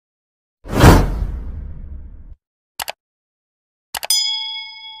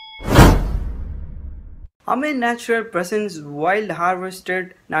Amin Natural presents wild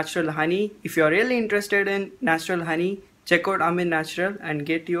harvested natural honey. If you are really interested in natural honey, check out Amin Natural and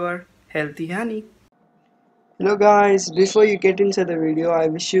get your healthy honey. Hello guys, before you get into the video, I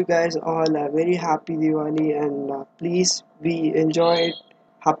wish you guys all a very happy Diwali and please be enjoy it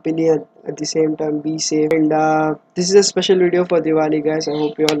happily at the same time, be safe and this is a special video for Diwali guys. I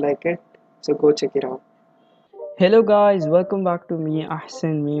hope you all like it, so go check it out. Hello guys, welcome back to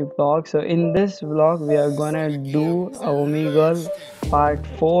me.ahsan me vlog. So in this vlog we are gonna do a Omegle part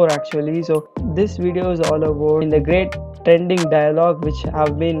 4 actually. So this video is all about in the great trending dialogue which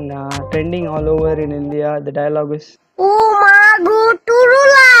have been trending all over in India. The dialogue is Maa Go Turu.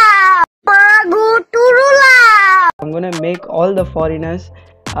 Maa Go Turu. I'm gonna make all the foreigners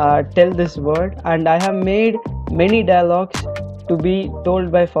tell this word, and I have made many dialogues to be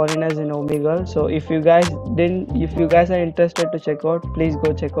told by foreigners in Omegle. So if you guys are interested to check out, please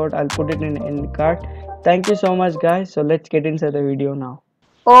go check out. I'll put it in the card. Thank you so much guys. So let's get into the video now.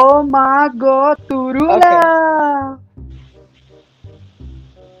 Oh my god, Turula!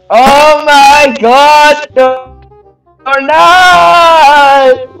 Oh my god,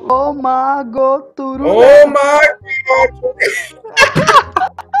 tonight! Oh my god, Turula! Oh my god!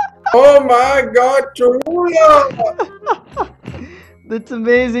 Oh my god, Trula! That's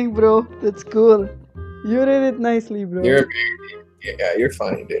amazing, bro. That's cool. You did it nicely, bro. You're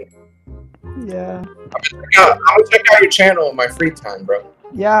funny, dude. Yeah. I'm gonna check out your channel in my free time, bro.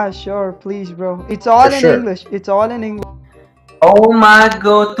 Yeah, sure, please, bro. It's all For in sure. English. It's all in English. Oh my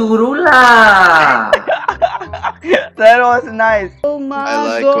god, Turula! That was nice. Oh I my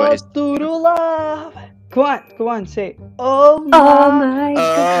like god, what he's- Turula! Come on, say. Oh my.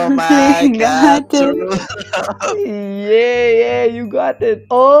 Oh my god, Turu. Yeah, you got it.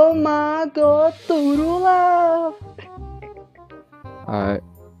 Oh my god, Turula! Alright.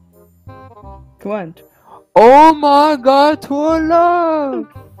 Come on. Oh my god, Turula!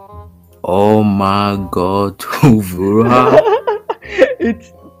 Oh my god, Tuvura.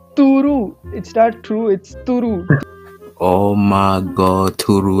 It's Turu. It's not true, it's Turu. Oh my god,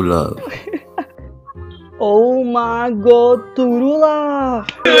 Turula. Oh my god, Turula!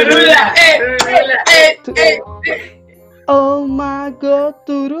 Oh my god,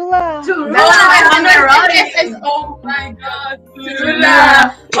 Turula! Oh my God,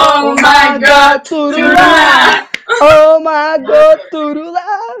 Turula. Oh my God, Turula! Oh my god, Turula!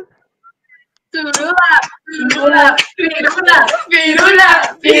 Turula, Pirula, Pirula, Pirula,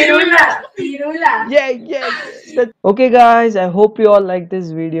 Pirula, Pirula. Yeah. Okay guys, I hope you all like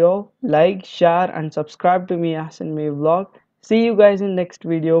this video. Like, share and subscribe to me, Ahsan Me Vlog. See you guys in next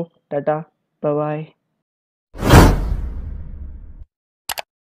video. Tata. Bye bye.